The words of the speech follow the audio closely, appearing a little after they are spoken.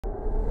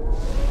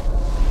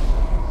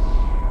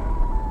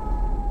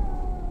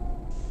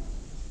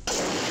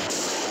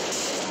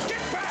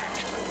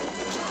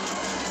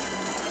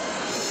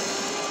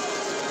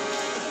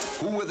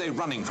they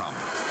running from?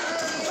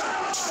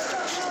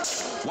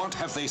 What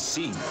have they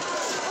seen?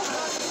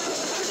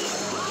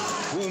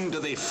 Whom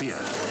do they fear?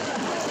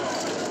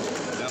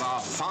 There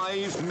are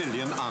 5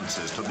 million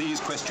answers to these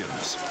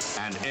questions,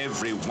 and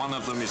every one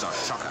of them is a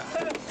shocker.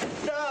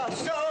 No, I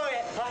saw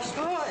it. I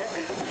saw it.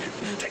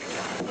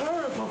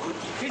 Horrible.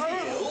 Is he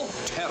ill?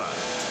 Terror,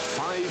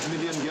 5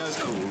 million years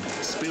old,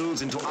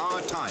 spills into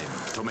our time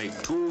to make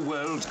 2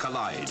 worlds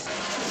collide.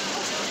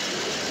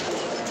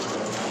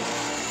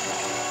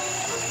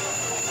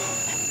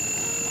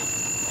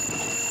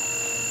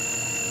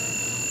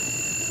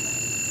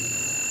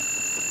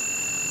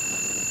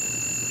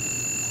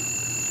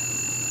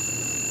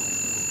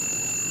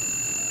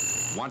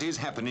 What is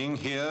happening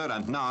here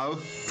and now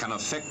can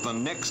affect the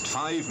next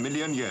 5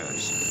 million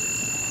years.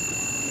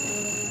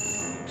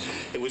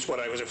 It was what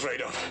I was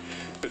afraid of.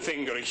 The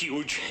thing got a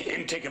huge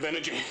intake of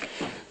energy.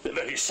 The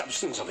very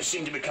substance of it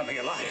seemed to be coming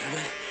alive.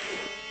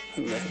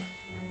 And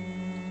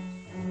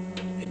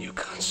you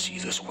can't see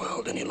this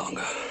world any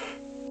longer.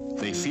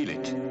 They feel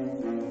it.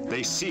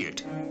 They see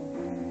it.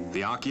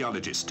 The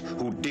archaeologist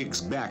who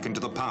digs back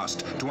into the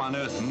past to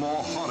unearth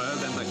more horror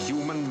than the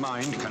human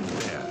mind can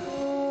bear.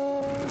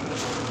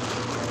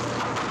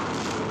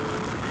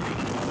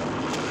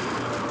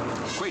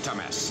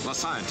 Quatermass, the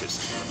scientist,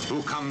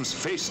 who comes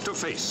face to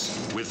face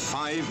with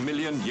 5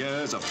 million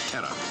years of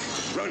terror.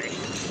 Ronnie,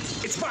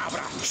 it's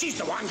Barbara. She's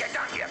the one. Get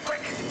down here,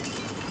 quick.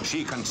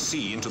 She can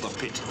see into the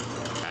pit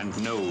and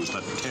knows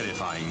the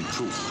terrifying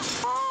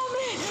truth.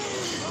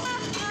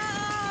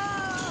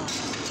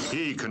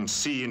 He can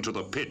see into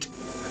the pit,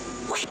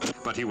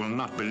 but he will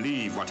not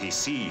believe what he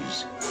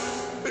sees.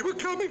 They were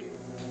coming.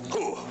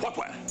 Who? What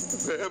were?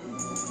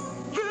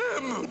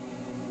 Them.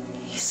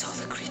 He saw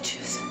the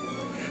creatures.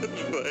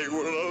 They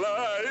were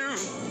alive.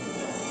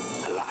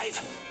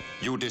 Alive?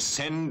 You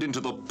descend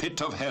into the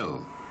pit of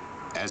hell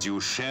as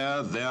you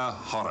share their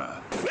horror.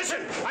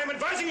 Listen, I'm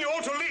advising you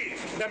all to leave.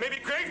 There may be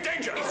grave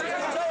danger. I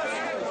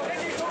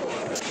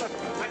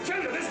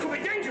tell you, this could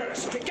be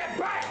dangerous. Get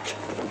back!